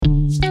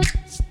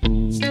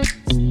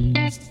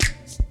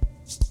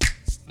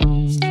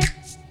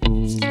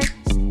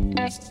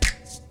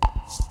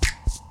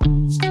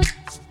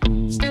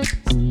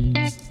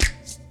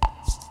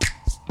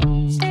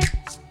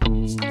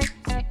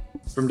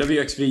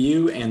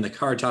WXVU and the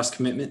Caritas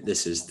Commitment.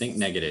 This is Think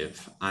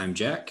Negative. I'm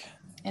Jack.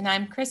 And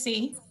I'm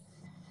Chrissy.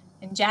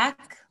 And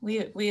Jack,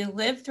 we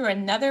lived through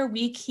another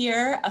week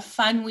here, a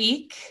fun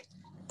week.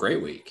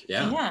 Great week,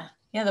 yeah.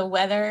 Yeah, the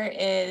weather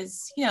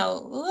is, a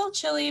little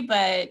chilly,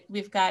 but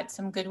we've got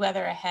some good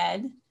weather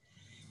ahead.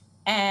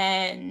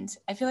 And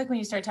I feel like when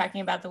you start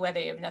talking about the weather,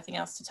 you have nothing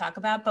else to talk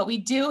about, but we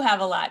do have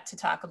a lot to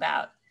talk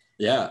about.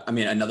 Yeah, I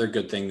mean, another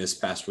good thing this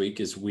past week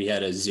is we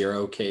had a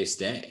 0-case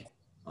day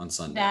on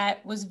Sunday.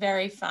 That was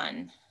very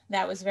fun.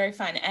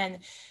 And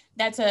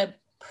that's a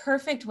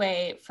perfect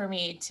way for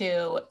me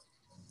to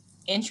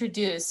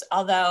introduce,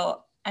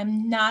 although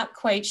I'm not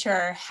quite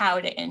sure how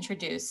to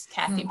introduce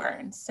Kathy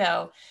Burns.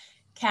 So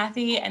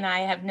Kathy and I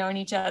have known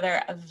each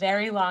other a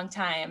very long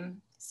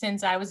time,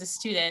 since I was a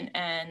student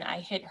and I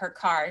hit her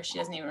car. She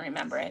doesn't even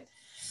remember it.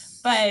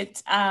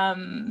 But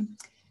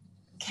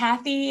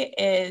Kathy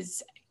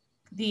is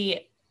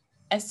the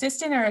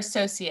assistant or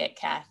associate,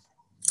 Kath?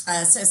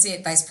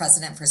 Associate Vice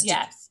President for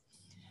Student. Yes.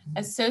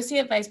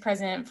 Associate Vice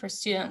President for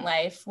Student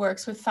Life,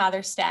 works with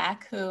Father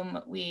Stack,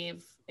 whom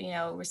we've,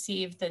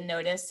 received the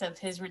notice of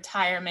his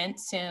retirement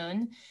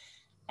soon.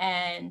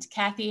 And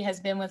Kathy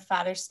has been with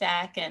Father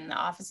Stack and the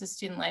Office of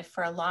Student Life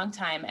for a long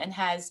time and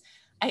has,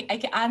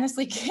 I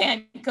honestly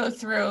can't go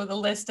through the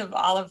list of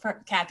all of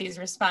Kathy's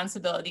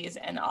responsibilities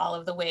and all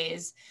of the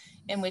ways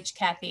in which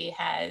Kathy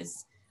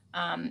has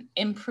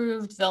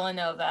improved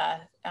Villanova,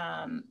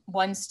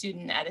 one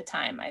student at a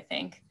time, I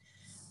think.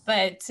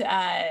 But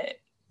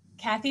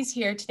Kathy's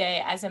here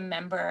today as a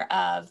member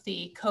of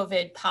the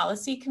COVID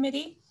Policy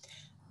Committee,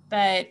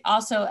 but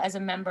also as a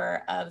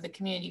member of the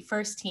Community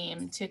First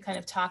team to kind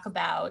of talk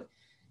about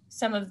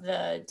some of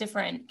the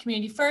different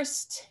Community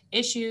First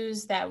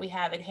issues that we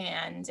have at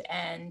hand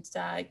and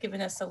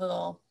giving us a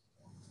little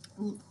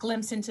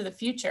glimpse into the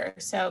future.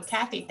 So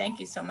Kathy, thank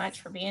you so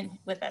much for being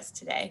with us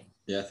today.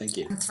 Yeah, thank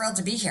you. I'm thrilled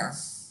to be here.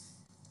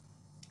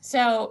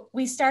 So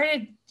we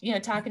started,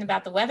 talking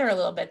about the weather a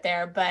little bit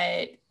there,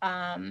 but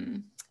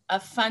a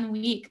fun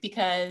week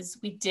because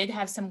we did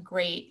have some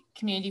great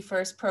Community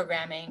First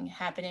programming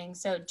happening.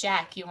 So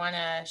Jack, you want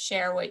to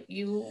share what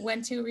you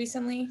went to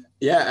recently?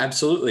 Yeah,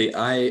 absolutely.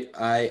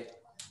 I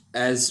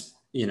as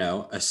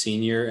a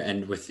senior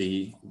and with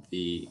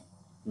the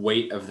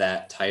weight of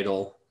that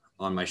title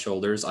on my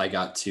shoulders, I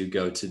got to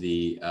go to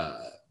the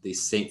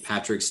St.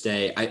 Patrick's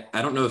Day.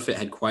 I don't know if it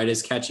had quite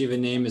as catchy of a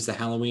name as the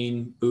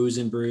Halloween Booze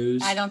and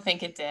Brews. I don't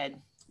think it did.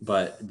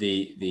 But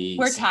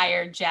we're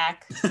tired,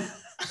 Jack.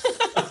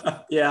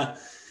 Yeah,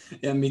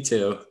 me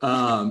too.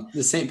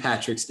 The St.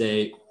 Patrick's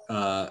Day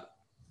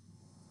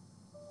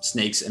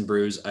Snakes and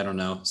Brews. I don't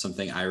know,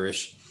 something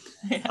Irish.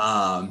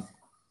 Yeah.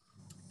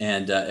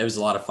 And it was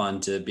a lot of fun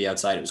to be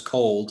outside. It was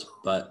cold,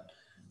 but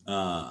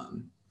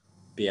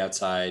be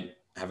outside,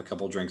 have a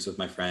couple drinks with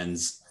my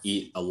friends,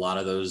 eat a lot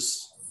of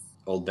those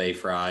Old Bay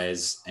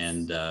fries.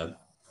 And it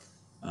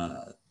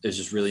was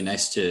just really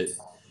nice to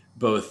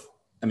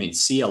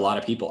see a lot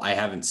of people I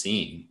haven't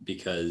seen,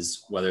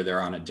 because whether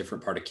they're on a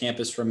different part of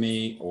campus from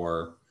me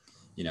or,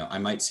 I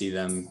might see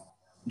them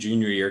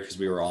junior year because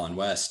we were all in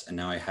West and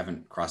now I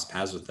haven't crossed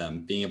paths with them,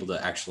 being able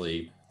to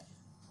actually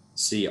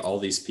see all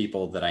these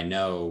people that I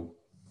know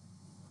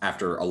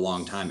after a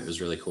long time. It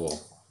was really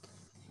cool.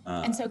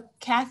 And so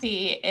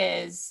Kathy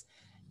is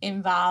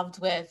involved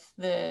with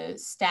the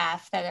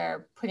staff that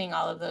are putting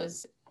all of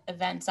those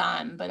events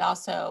on, but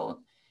also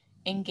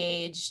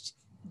engaged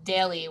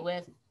daily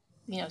with,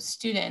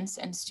 students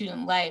and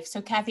student life.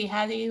 So Kathy,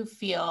 how do you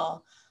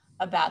feel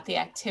about the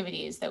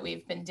activities that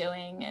we've been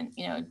doing?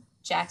 And,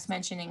 Jack's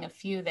mentioning a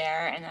few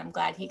there, and I'm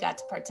glad he got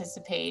to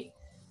participate.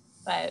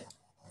 But,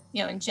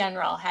 in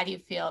general, how do you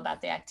feel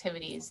about the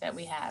activities that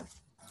we have?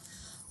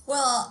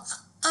 Well,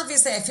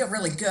 obviously, I feel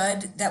really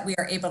good that we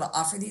are able to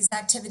offer these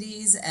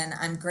activities, and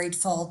I'm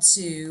grateful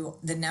to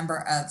the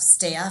number of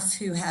staff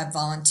who have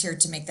volunteered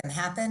to make them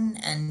happen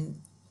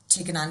and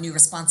taken on new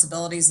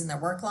responsibilities in their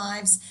work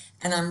lives.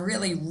 And I'm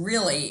really,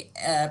 really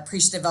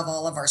appreciative of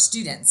all of our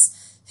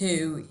students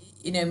who,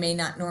 may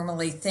not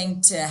normally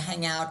think to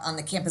hang out on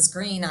the campus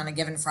green on a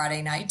given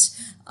Friday night,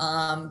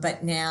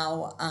 but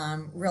now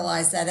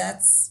realize that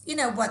that's,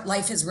 what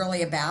life is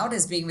really about,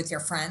 is being with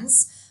your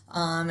friends.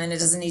 And it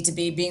doesn't need to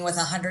be being with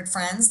 100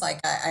 friends. Like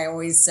I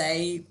always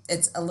say,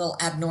 it's a little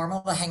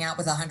abnormal to hang out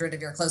with 100 of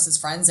your closest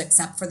friends,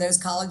 except for those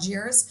college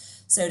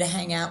years. So to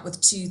hang out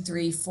with 2,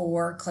 3,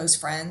 4 close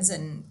friends,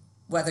 and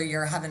whether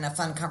you're having a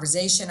fun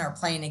conversation or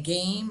playing a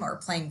game or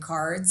playing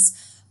cards,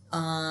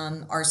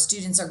 our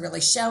students are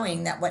really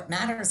showing that what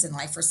matters in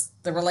life are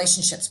the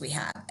relationships we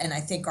have. And I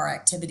think our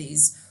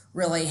activities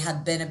really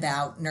have been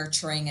about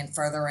nurturing and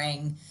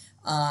furthering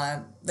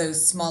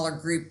those smaller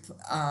group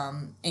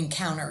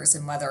encounters,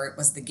 and whether it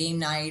was the game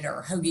night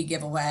or hoagie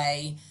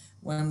giveaway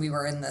when we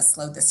were in the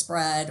Slow the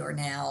Spread, or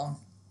now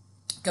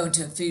going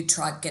to a food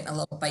truck, getting a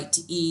little bite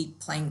to eat,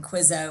 playing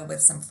Quizzo with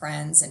some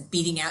friends and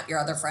beating out your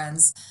other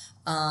friends.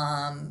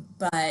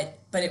 But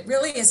it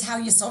really is how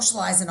you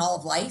socialize in all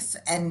of life.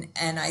 And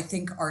I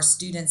think our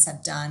students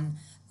have done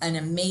an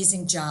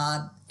amazing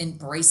job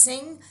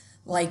embracing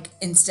like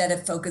instead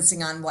of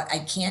focusing on what I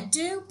can't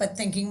do, but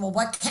thinking, well,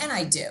 what can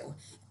I do?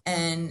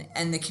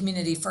 And the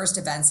community first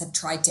events have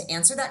tried to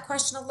answer that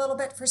question a little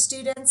bit for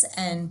students,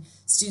 and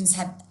students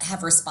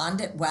have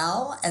responded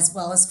well as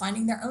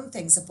finding their own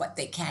things of what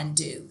they can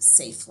do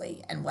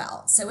safely and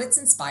well. So it's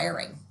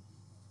inspiring.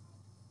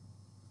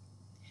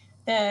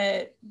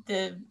 You're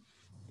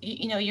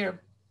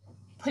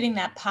putting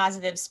that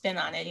positive spin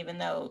on it, even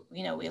though,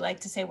 we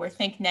like to say we're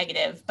think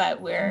negative, but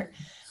we're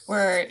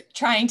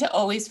trying to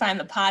always find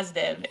the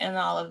positive in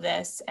all of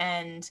this.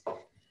 And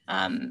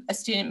a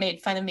student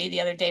made fun of me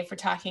the other day for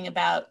talking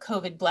about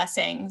COVID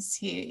blessings.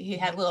 He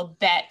had a little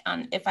bet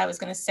on if I was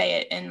going to say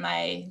it in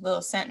my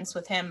little sentence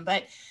with him.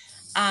 But,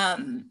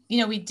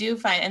 we do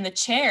find, and the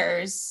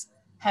chairs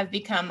have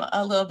become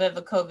a little bit of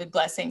a COVID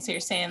blessing. So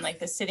you're saying like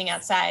the sitting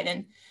outside,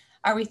 and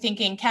are we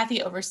thinking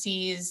Kathy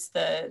oversees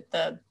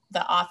the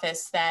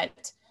office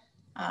that,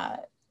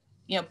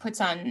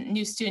 puts on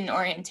new student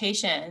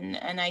orientation.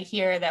 And I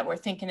hear that we're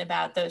thinking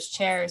about those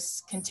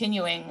chairs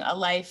continuing a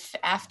life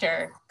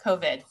after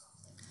COVID.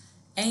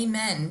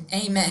 Amen.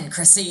 Amen,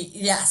 Chrissy.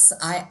 Yes,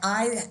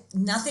 I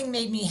nothing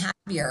made me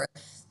happier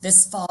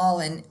this fall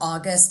in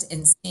August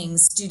in seeing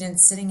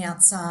students sitting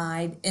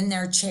outside in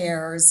their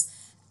chairs.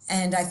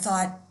 And I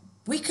thought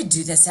we could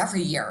do this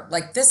every year.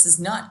 Like, this is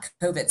not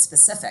COVID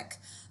specific.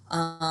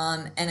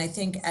 And I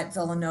think at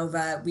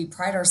Villanova, we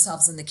pride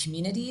ourselves in the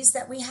communities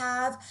that we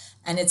have.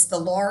 And it's the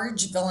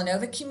large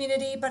Villanova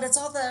community, but it's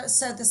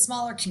also the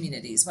smaller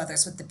communities, whether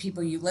it's with the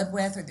people you live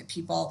with or the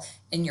people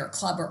in your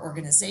club or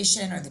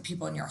organization or the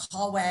people in your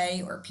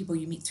hallway or people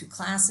you meet through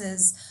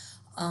classes.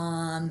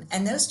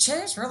 And those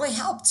chairs really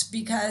helped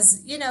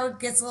because, it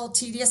gets a little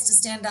tedious to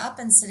stand up,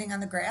 and sitting on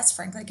the grass,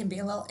 frankly, can be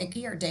a little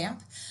icky or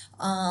damp.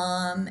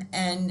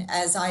 And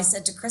as I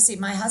said to Chrissy,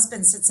 my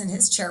husband sits in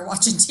his chair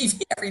watching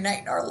TV every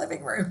night in our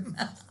living room.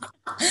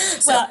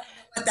 So Well,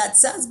 what that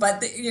says,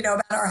 but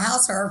about our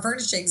house or our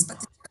furnishings, but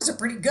the chairs are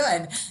pretty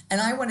good.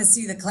 And I want to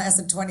see the class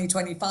of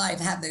 2025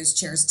 have those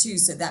chairs too.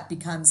 So that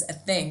becomes a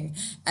thing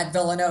at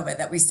Villanova,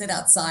 that we sit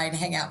outside,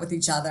 hang out with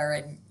each other,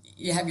 and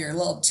you have your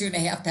little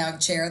 2.5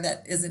 pound chair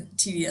that isn't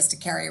tedious to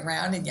carry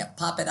around, and you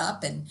pop it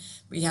up, and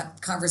we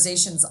have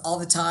conversations all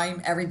the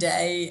time, every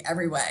day,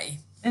 every way.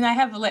 and I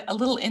have a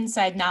little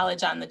inside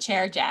knowledge on the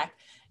chair, Jack.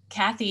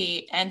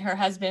 Kathy and her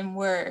husband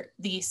were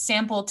the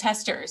sample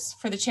testers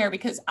for the chair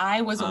because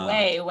I was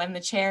away when the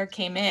chair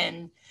came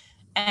in.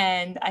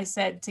 And I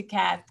said to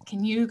Kath,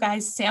 can you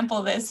guys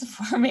sample this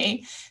for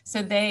me?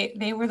 So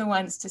they were the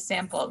ones to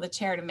sample the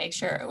chair to make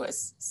sure it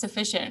was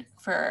sufficient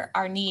for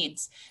our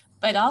needs.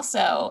 But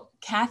also,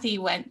 Kathy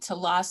went to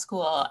law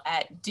school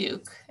at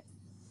Duke,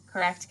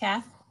 correct,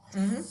 Kath?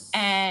 Mm-hmm.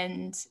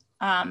 And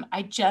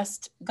I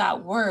just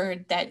got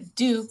word that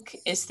Duke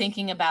is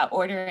thinking about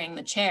ordering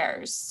the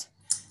chairs.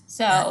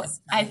 So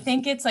I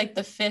think it's like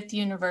the 5th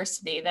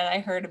university that I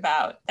heard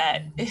about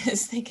that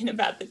is thinking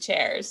about the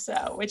chairs,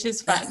 so which is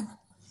fun.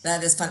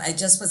 That is fun. I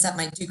just was at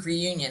my Duke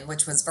reunion,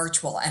 which was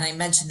virtual, and I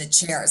mentioned the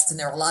chairs, and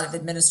there were a lot of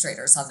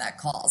administrators on that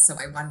call. So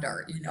I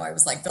wonder, I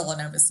was like,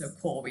 Villanova is so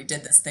cool. We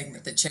did this thing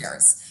with the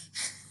chairs.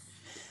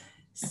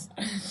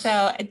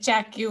 So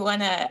Jack,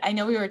 I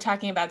know we were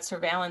talking about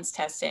surveillance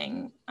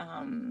testing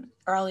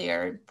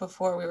earlier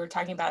before we were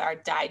talking about our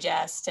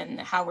digest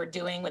and how we're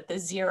doing with the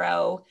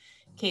 0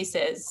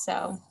 cases.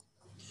 So.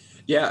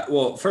 Yeah,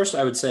 well, first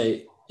I would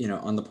say,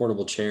 on the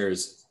portable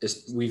chairs,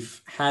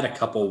 we've had a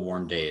couple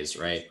warm days,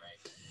 right?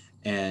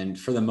 And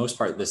for the most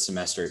part this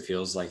semester, it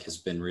feels like has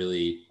been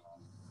really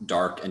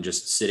dark and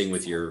just sitting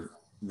with your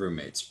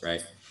roommates,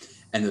 right?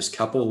 And those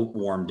couple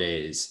warm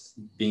days,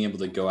 being able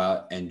to go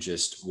out and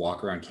just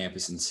walk around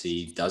campus and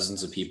see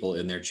dozens of people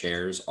in their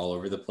chairs all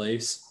over the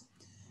place.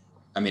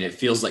 I mean, it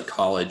feels like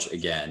college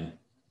again,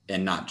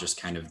 and not just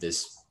kind of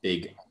this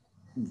big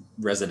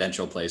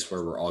residential place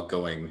where we're all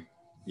going,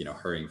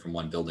 hurrying from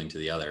one building to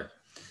the other.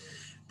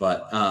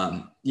 But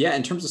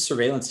in terms of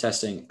surveillance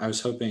testing, I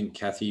was hoping,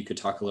 Kathy, you could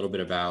talk a little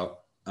bit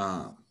about,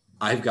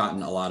 I've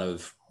gotten a lot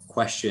of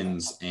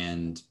questions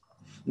and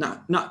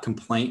not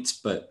complaints,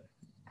 but,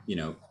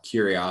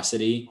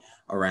 curiosity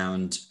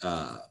around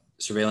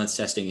surveillance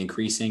testing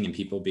increasing and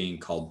people being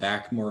called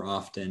back more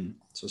often.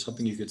 So I was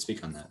hoping you could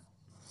speak on that.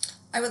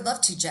 I would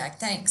love to, Jack.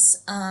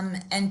 Thanks.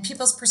 And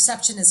people's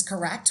perception is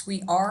correct.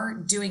 We are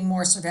doing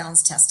more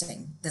surveillance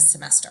testing this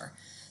semester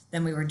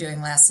than we were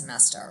doing last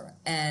semester.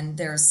 And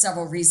there's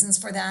several reasons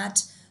for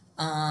that.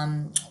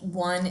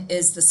 One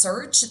is the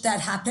surge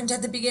that happened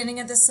at the beginning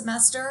of the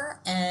semester,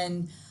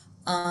 and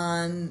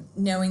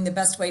knowing the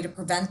best way to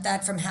prevent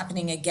that from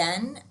happening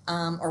again,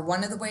 or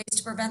one of the ways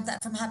to prevent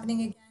that from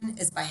happening again,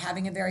 is by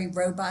having a very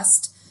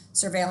robust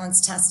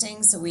surveillance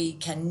testing so we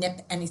can nip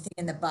anything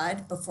in the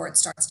bud before it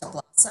starts to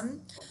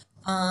blossom.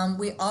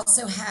 We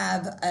also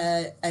have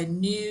a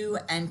new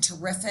and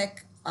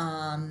terrific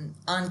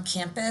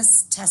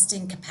on-campus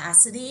testing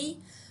capacity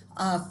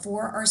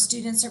for our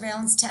student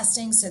surveillance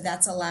testing. So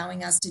that's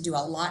allowing us to do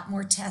a lot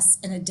more tests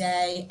in a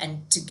day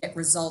and to get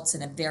results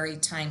in a very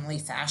timely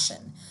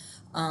fashion.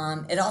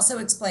 It also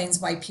explains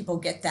why people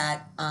get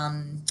that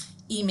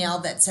email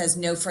that says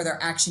no further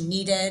action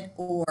needed,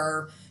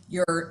 or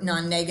you're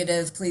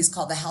non-negative, please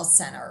call the health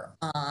center,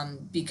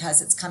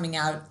 because it's coming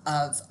out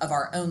of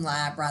our own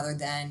lab rather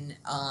than,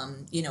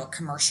 a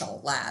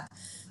commercial lab.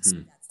 So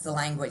that's the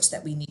language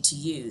that we need to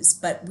use.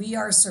 But we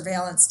are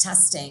surveillance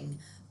testing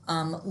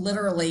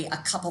literally a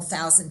couple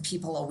thousand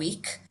people a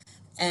week.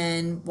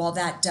 And while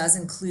that does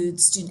include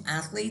student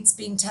athletes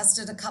being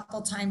tested a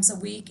couple times a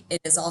week,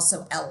 it is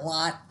also a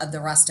lot of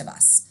the rest of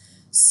us.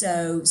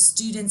 So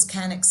students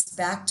can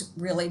expect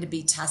really to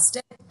be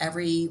tested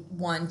every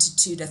 1 to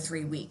 2 to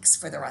 3 weeks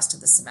for the rest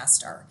of the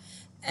semester.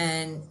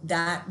 And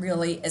that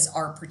really is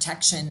our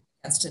protection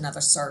against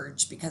another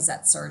surge, because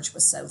that surge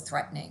was so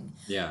threatening.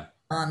 Yeah.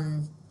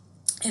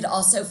 It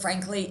also,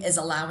 frankly, is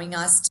allowing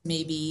us to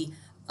maybe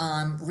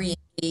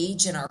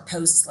re-engage in our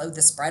post-slow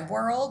the spread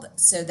world,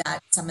 so that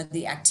some of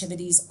the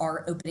activities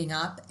are opening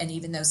up. And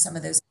even though some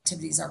of those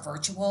activities are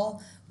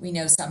virtual, we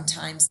know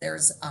sometimes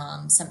there's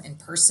some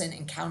in-person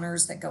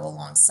encounters that go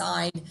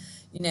alongside,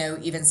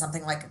 even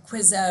something like a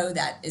Quizzo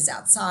that is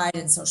outside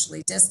and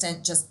socially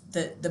distant. Just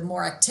the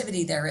more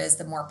activity there is,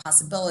 the more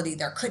possibility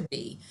there could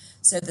be.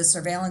 So the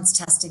surveillance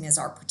testing is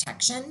our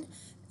protection.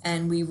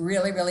 And we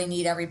really, really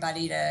need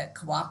everybody to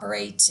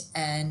cooperate.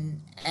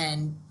 And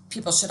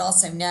people should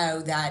also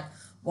know that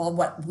while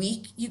what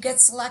week you get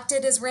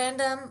selected is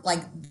random,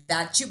 like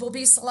that you will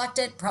be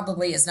selected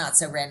probably is not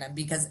so random,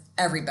 because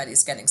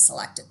everybody's getting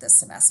selected this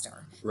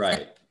semester.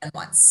 Right. And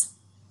once.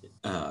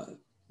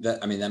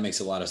 That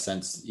makes a lot of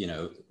sense.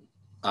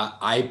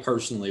 I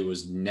personally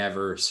was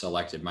never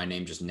selected. My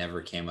name just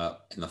never came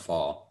up in the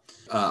fall.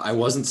 I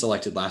wasn't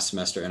selected last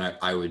semester, and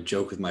I would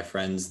joke with my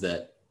friends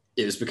that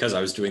it was because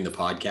I was doing the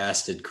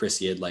podcast and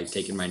Chrissy had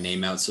taken my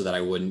name out so that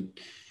I wouldn't,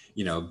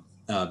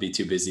 be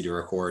too busy to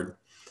record.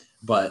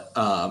 But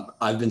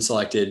I've been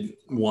selected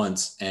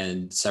once,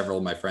 and several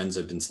of my friends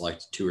have been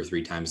selected 2 or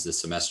 3 times this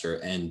semester.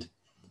 And,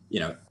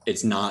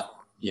 it's not,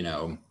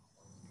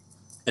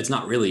 it's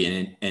not really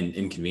an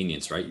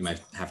inconvenience, right? You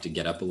might have to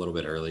get up a little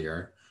bit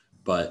earlier,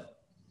 but,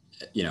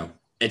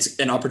 it's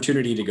an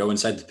opportunity to go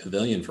inside the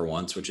pavilion for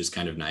once, which is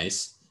kind of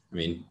nice.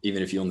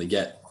 Even if you only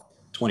get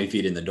 20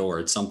 feet in the door,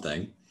 it's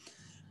something.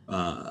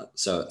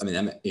 So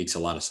that makes a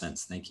lot of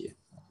sense. Thank you.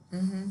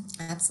 Mm-hmm.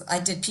 Absolutely.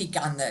 I did peek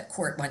on the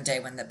court one day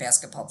when the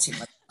basketball team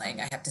was playing,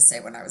 I have to say,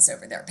 when I was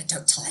over there, but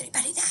don't tell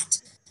anybody that.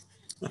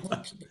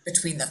 We'll keep it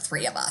between the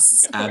 3 of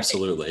us.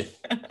 Absolutely.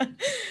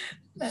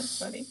 That's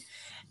funny.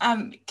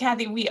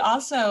 Kathy, we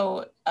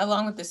also,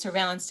 along with the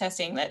surveillance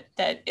testing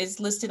that is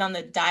listed on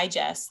the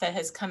digest that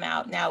has come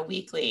out now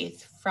weekly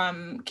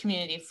from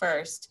Community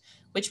First,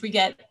 which we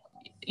get,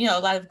 a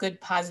lot of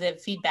good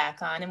positive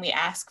feedback on, and we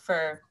ask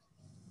for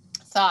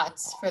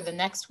thoughts for the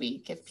next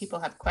week if people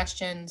have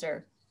questions,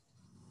 or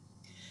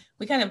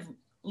we kind of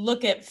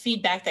look at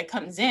feedback that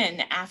comes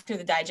in after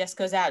the digest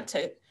goes out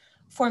to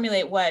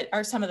formulate what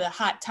are some of the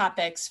hot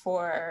topics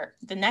for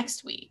the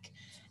next week.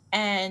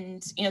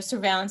 And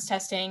surveillance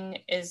testing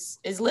is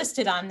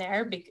listed on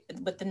there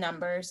with the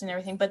numbers and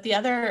everything, but the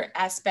other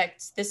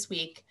aspect this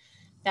week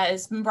that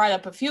has been brought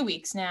up a few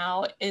weeks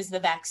now is the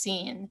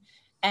vaccine.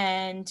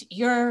 And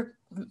you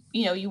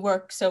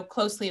work so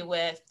closely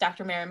with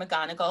Dr. Mary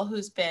McGonigal,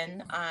 who's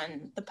been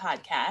on the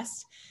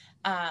podcast.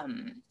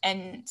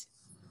 Can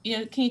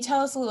you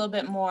tell us a little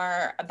bit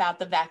more about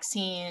the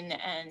vaccine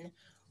and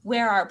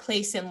where our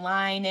place in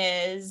line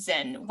is,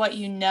 and what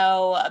you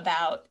know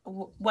about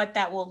what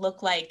that will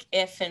look like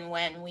if and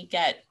when we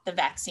get the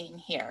vaccine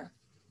here?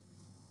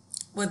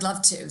 Would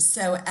love to.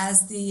 So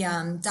as the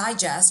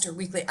digest or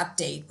weekly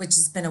update, which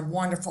has been a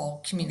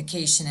wonderful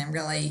communication and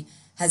really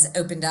has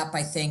opened up,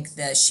 I think,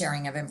 the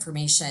sharing of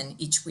information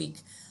each week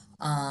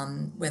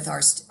with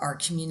our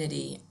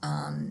community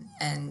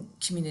and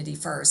Community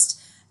First.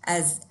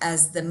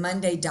 As the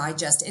Monday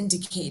digest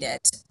indicated,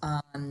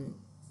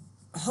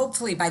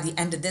 hopefully by the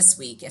end of this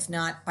week, if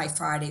not by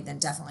Friday, then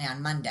definitely on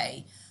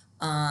Monday,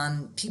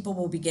 people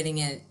will be getting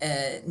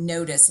a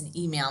notice, an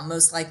email,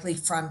 most likely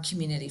from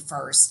Community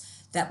First,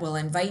 that will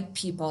invite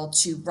people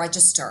to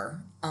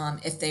register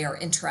if they are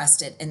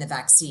interested in the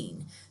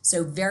vaccine.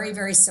 So very,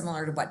 very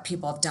similar to what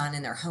people have done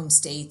in their home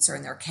states or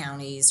in their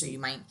counties, or you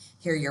might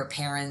hear your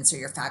parents or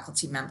your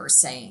faculty members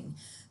saying.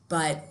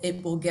 But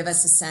it will give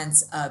us a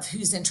sense of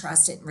who's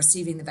interested in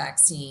receiving the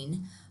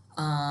vaccine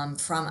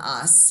from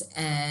us,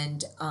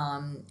 and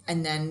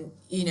then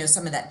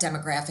some of that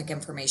demographic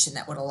information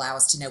that would allow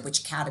us to know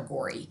which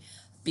category,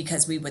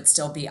 because we would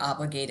still be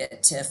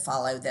obligated to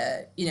follow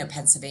the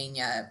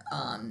Pennsylvania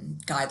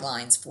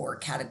guidelines for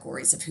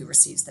categories of who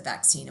receives the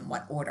vaccine in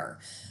what order.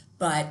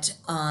 But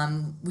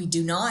we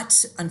do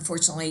not,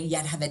 unfortunately,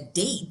 yet have a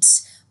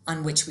date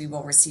on which we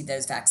will receive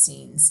those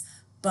vaccines.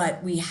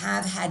 But we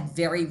have had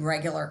very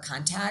regular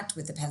contact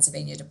with the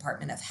Pennsylvania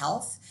Department of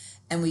Health,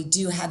 and we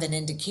do have an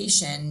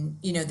indication,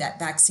 that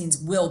vaccines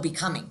will be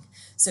coming.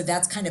 So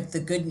that's kind of the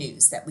good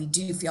news, that we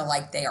do feel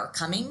like they are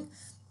coming.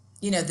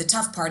 The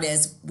tough part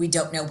is we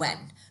don't know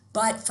when,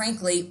 but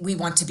frankly, we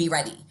want to be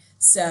ready.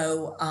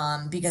 So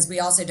because we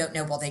also don't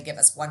know, will they give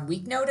us 1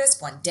 week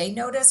notice, 1 day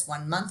notice,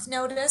 1 month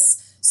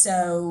notice?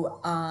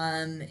 So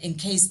in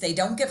case they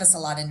don't give us a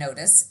lot of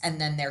notice and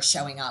then they're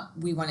showing up,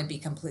 we want to be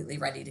completely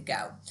ready to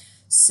go.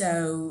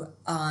 So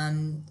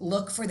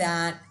look for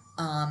that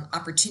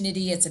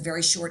opportunity. It's a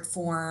very short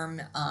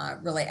form,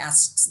 really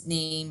asks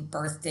name,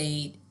 birth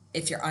date,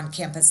 if you're on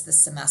campus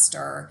this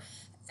semester,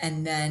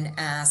 and then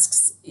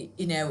asks,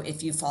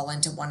 if you fall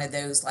into one of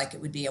those, like it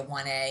would be a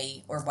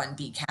 1A or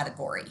 1B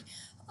category.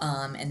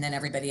 And then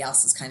everybody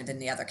else is kind of in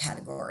the other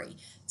category.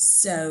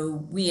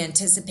 So we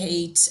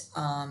anticipate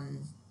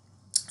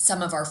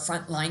some of our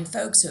frontline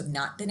folks who have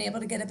not been able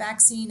to get a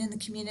vaccine in the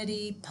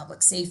community,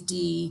 public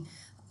safety,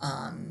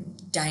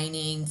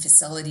 dining,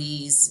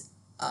 facilities,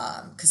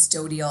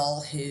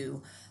 custodial,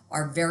 who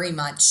are very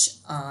much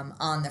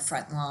on the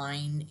front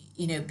line,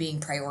 being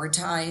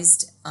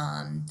prioritized.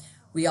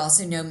 We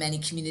also know many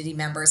community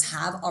members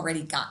have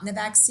already gotten the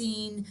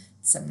vaccine,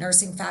 some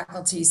nursing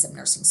faculty, some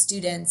nursing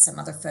students, some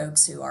other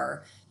folks who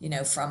are,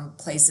 from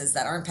places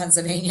that aren't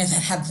Pennsylvania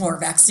that have more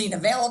vaccine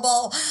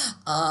available.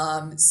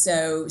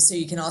 So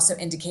you can also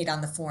indicate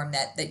on the form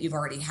that you've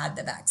already had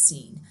the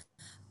vaccine.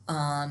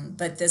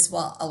 But this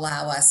will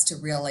allow us to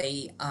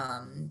really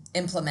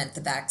implement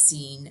the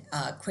vaccine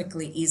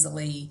quickly,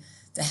 easily.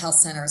 The health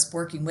center is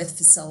working with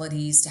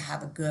facilities to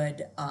have a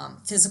good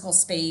physical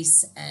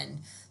space and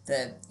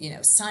the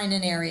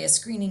sign-in area,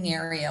 screening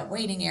area,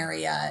 waiting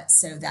area,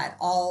 so that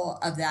all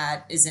of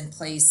that is in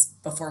place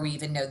before we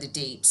even know the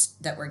date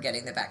that we're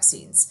getting the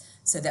vaccines,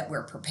 so that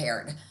we're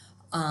prepared.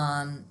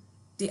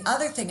 The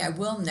other thing I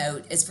will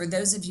note is, for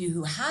those of you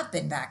who have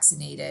been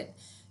vaccinated,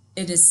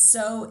 it is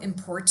so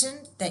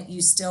important that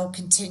you still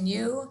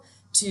continue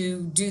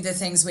to do the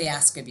things we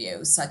ask of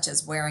you, such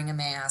as wearing a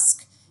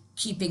mask,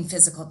 keeping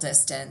physical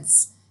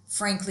distance,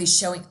 frankly,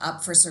 showing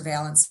up for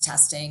surveillance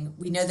testing.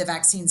 We know the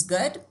vaccine's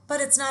good, but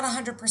it's not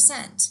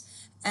 100%.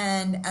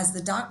 And as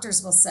the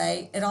doctors will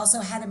say, it also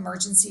had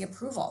emergency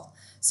approval.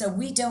 So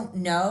we don't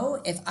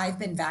know if I've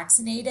been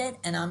vaccinated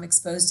and I'm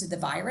exposed to the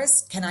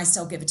virus, can I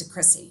still give it to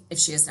Chrissy if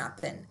she has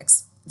not been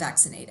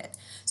vaccinated?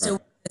 So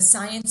the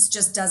science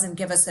just doesn't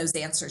give us those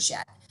answers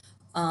yet.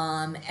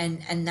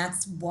 And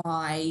that's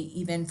why,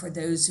 even for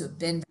those who have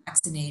been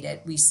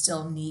vaccinated, we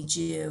still need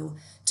you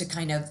to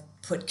kind of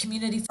put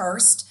community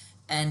first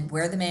and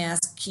wear the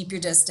mask, keep your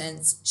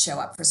distance, show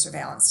up for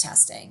surveillance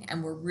testing.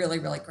 And we're really,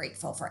 really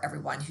grateful for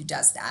everyone who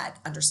does that,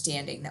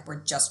 understanding that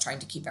we're just trying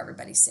to keep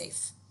everybody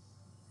safe.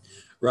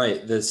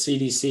 Right. The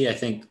CDC, I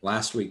think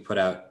last week, put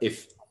out,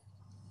 if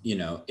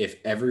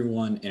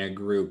everyone in a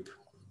group,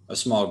 a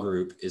small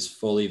group, is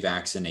fully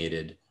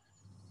vaccinated,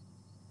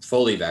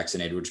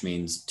 which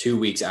means 2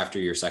 weeks after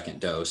your second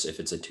dose, if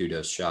it's a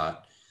 2-dose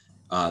shot,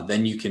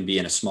 then you can be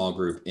in a small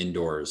group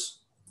indoors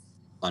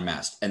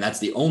unmasked. And that's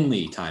the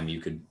only time you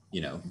could,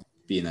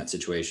 be in that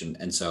situation.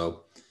 And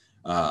so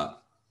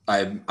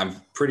I'm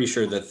pretty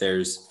sure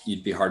that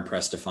you'd be hard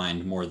pressed to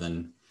find more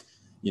than,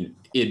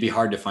 it'd be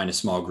hard to find a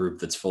small group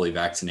that's fully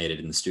vaccinated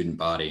in the student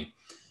body.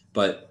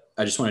 But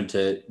I just wanted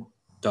to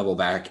double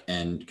back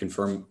and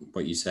confirm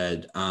what you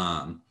said.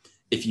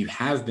 If you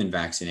have been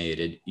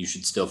vaccinated, you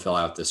should still fill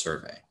out the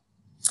survey.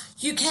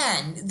 You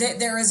can.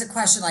 There is a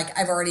question like,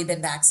 I've already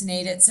been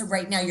vaccinated. So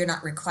right now you're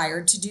not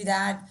required to do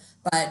that.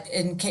 But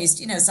in case,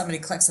 somebody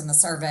clicks on the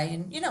survey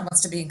and,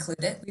 wants to be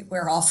included,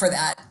 we're all for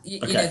that.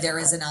 Okay. There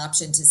is an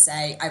option to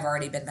say, I've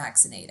already been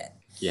vaccinated.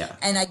 Yeah.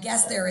 And I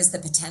guess there is the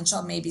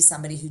potential, maybe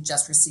somebody who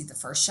just received the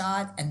first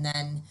shot and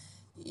then,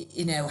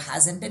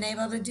 hasn't been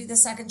able to do the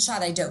second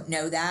shot. I don't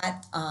know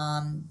that.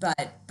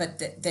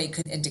 But they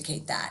could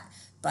indicate that.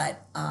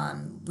 But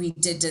we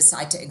did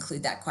decide to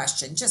include that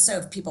question just so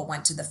if people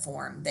went to the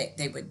form,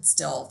 they would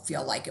still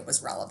feel like it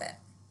was relevant.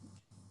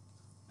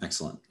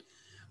 Excellent.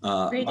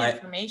 Great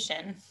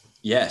information.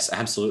 Yes,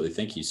 absolutely.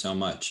 Thank you so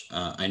much.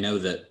 I know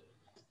that,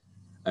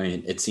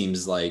 it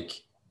seems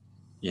like,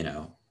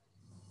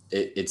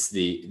 it's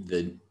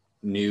the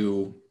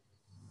new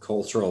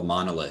cultural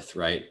monolith,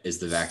 right? Is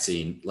the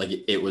vaccine. Like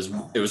it was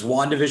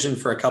WandaVision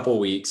for a couple of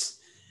weeks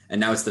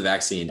and now it's the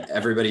vaccine.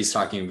 Everybody's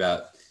talking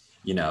about,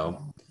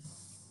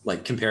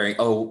 like comparing,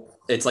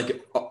 it's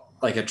like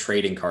a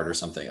trading card or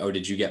something. Oh,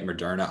 did you get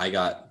Moderna? I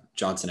got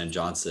Johnson &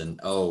 Johnson.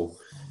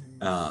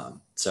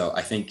 So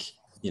I think,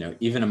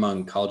 even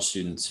among college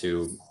students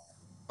who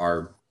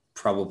are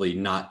probably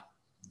not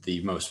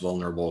the most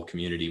vulnerable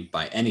community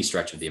by any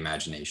stretch of the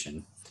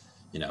imagination,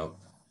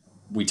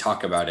 we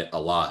talk about it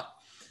a lot.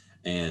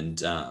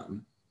 And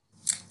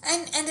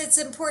it's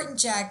important,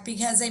 Jack,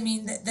 because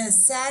the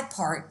sad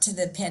part to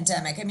the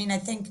pandemic, I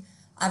think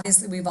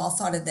obviously we've all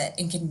thought of the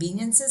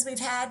inconveniences we've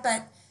had,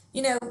 but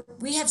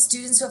we have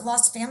students who have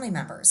lost family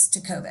members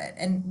to COVID,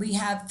 and we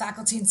have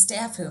faculty and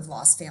staff who have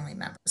lost family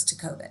members to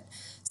COVID.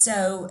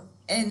 So,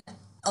 and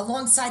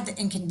alongside the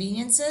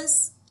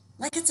inconveniences,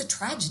 like, it's a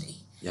tragedy.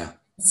 Yeah.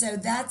 So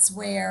that's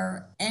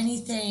where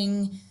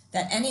anything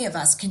that any of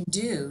us can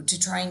do to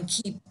try and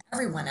keep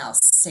everyone else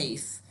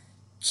safe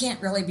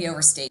can't really be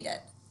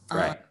overstated.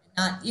 Right.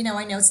 I know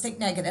it's think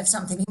negative, so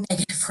I'm thinking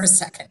negative for a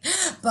second,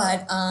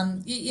 but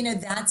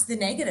that's the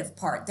negative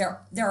part.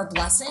 There are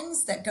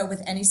blessings that go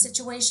with any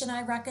situation,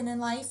 I reckon, in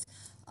life.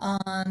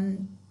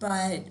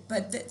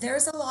 But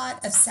there's a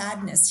lot of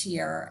sadness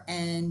here,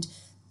 and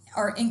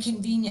our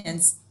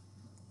inconvenience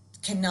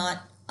cannot,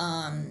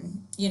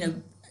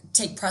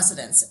 take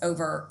precedence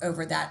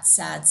over that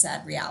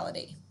sad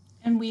reality.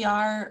 And we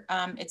are,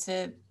 it's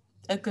a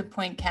good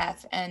point,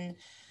 Kath, and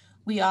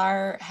we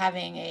are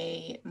having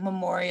a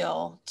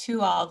memorial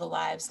to all the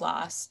lives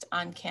lost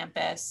on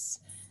campus.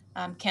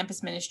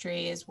 Campus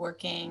ministry is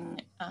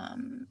working,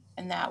 and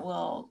that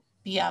will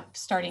be up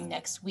starting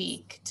next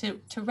week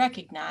to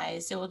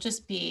recognize. It will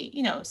just be,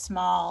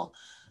 small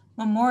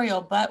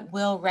memorial, but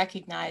will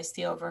recognize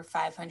the over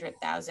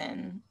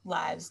 500,000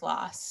 lives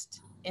lost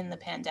in the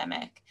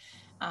pandemic,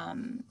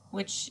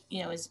 which,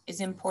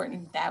 is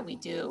important that we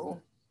do,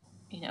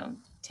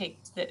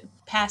 take the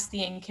past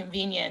the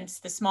inconvenience,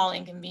 the small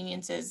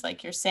inconveniences,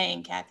 like you're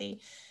saying, Kathy,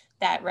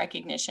 that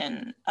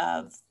recognition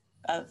of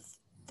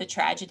the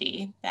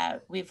tragedy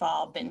that we've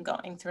all been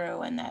going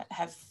through and that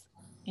have,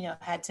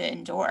 had to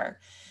endure.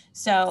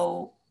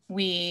 So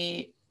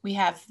we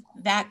have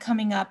that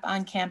coming up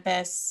on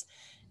campus,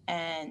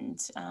 and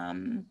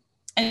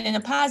in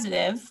a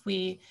positive,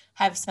 we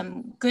have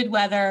some good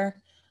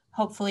weather,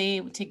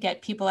 hopefully, to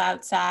get people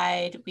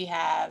outside. We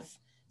have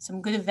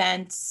some good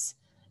events.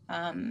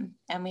 And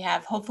we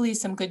have hopefully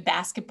some good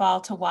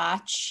basketball to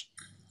watch.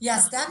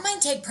 Yes, that might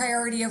take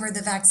priority over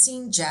the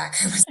vaccine, Jack.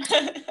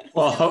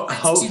 Well, Two games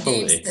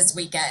hopefully. this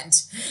weekend.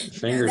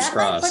 Fingers that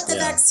crossed. Might put the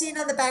yeah. vaccine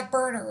on the back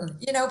burner,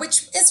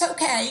 which is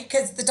okay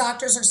because the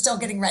doctors are still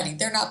getting ready.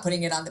 They're not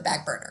putting it on the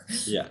back burner.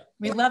 Yeah.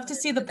 We'd love to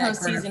see the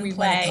postseason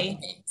play.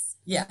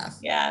 Yeah.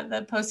 Yeah,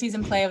 the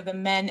postseason play of the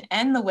men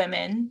and the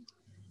women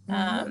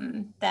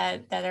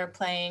that are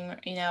playing,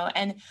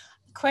 and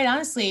quite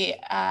honestly,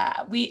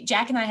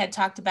 Jack and I had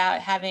talked about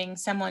having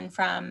someone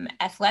from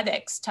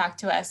athletics talk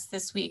to us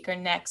this week or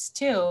next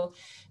too,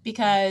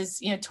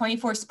 because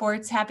 24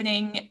 sports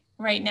happening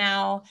right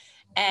now,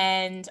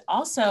 and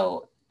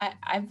also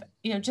I've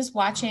just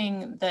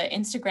watching the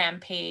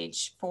Instagram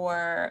page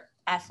for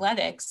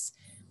athletics,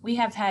 we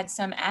have had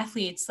some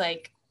athletes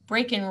like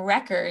breaking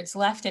records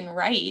left and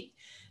right.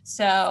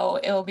 So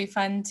it will be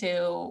fun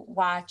to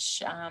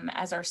watch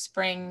as our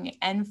spring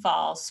and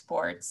fall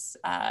sports,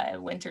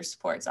 winter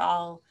sports,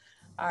 all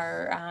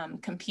are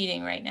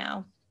competing right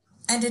now.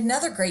 And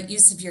another great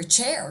use of your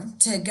chair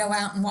to go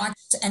out and watch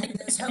any of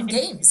those home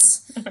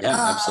games.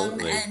 Yeah,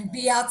 absolutely. And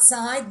be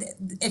outside.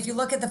 If you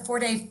look at the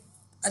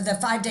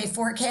 5-day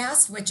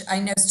forecast, which I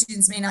know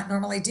students may not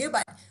normally do,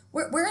 but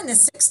we're in the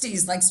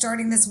 60s, like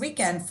starting this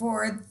weekend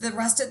for the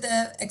rest of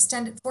the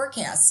extended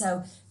forecast.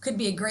 So could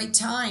be a great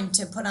time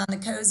to put on the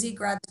cozy,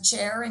 grab the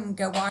chair, and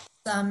go watch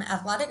some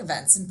athletic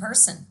events in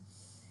person.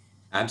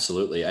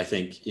 Absolutely. I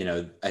think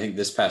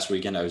this past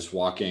weekend I was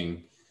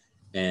walking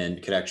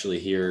and could actually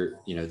hear,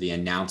 the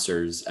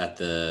announcers at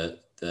the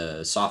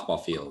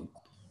softball field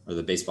or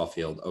the baseball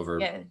field over.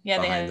 Yeah,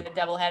 they had a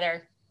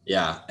doubleheader.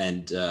 Yeah.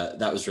 And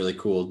that was really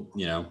cool,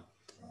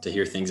 to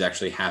hear things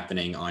actually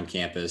happening on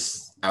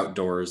campus,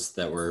 outdoors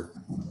that were,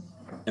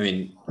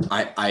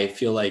 I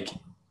feel like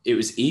it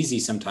was easy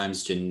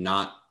sometimes to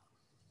not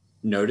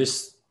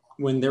notice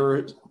when there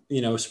were,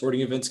 sporting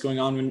events going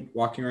on when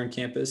walking around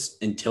campus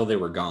until they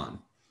were gone.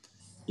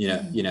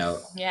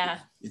 Yeah.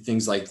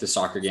 Things like the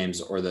soccer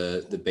games or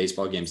the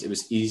baseball games, it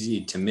was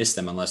easy to miss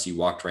them unless you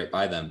walked right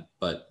by them.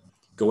 But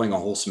going a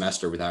whole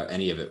semester without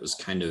any of it was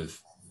kind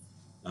of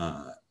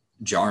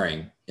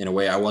jarring in a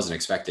way I wasn't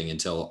expecting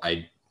until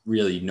I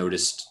really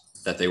noticed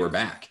that they were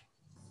back.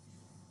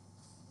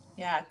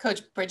 Yeah,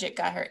 Coach Bridget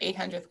got her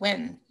 800th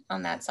win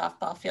on that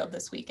softball field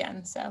this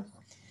weekend. So,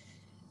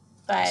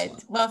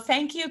 but well,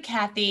 thank you,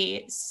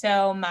 Kathy,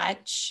 so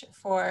much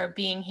for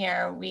being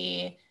here.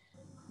 We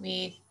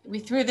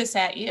threw this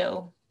at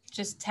you,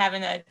 just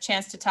having a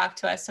chance to talk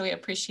to us. So we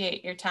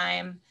appreciate your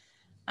time.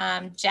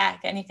 Jack,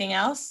 anything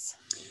else?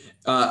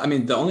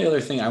 The only other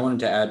thing I wanted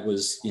to add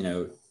was,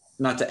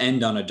 not to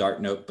end on a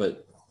dark note,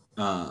 but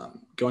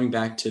going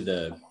back to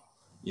the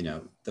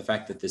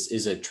fact that this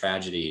is a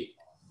tragedy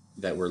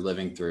that we're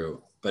living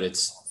through, but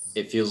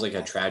it feels like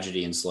a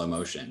tragedy in slow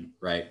motion,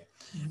 right?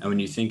 Mm-hmm.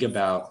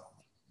 And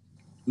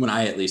when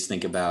I at least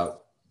think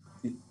about,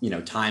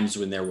 times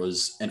when there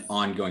was an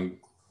ongoing,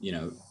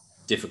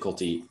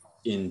 difficulty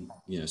in,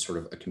 sort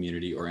of a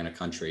community or in a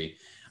country,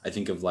 I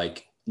think of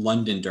like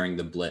London during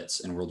the Blitz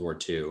in World War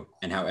II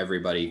and how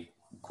everybody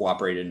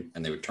cooperated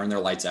and they would turn their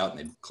lights out and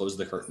they'd close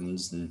the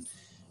curtains and,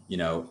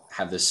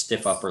 have this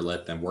stiff upper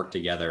lip and work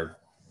together.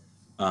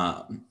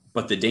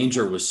 But the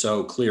danger was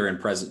so clear and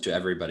present to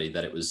everybody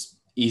that it was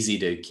easy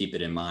to keep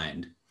it in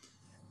mind.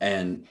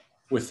 And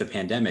with the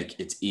pandemic,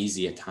 it's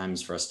easy at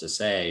times for us to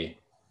say,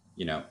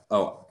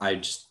 oh, I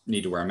just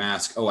need to wear a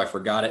mask. Oh, I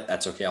forgot it.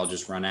 That's okay. I'll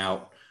just run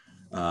out.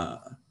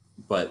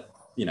 But,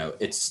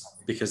 it's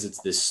because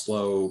it's this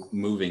slow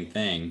moving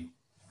thing.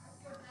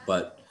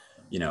 But,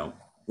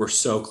 we're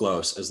so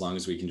close as long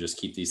as we can just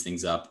keep these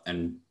things up.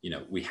 And,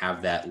 we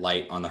have that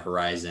light on the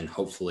horizon,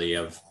 hopefully,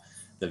 of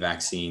the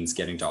vaccines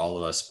getting to all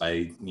of us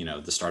by,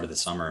 the start of the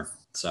summer.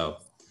 So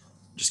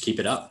just keep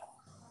it up.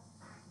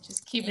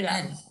 Just keep it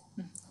up.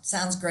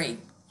 Sounds great.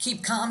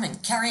 keep calm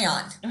and carry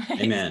on.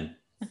 Right. Amen.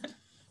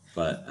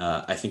 But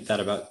I think that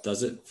about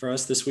does it for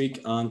us this week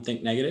on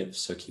Think Negative.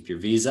 So keep your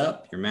V's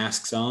up, your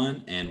masks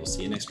on, and we'll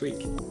see you next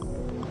week.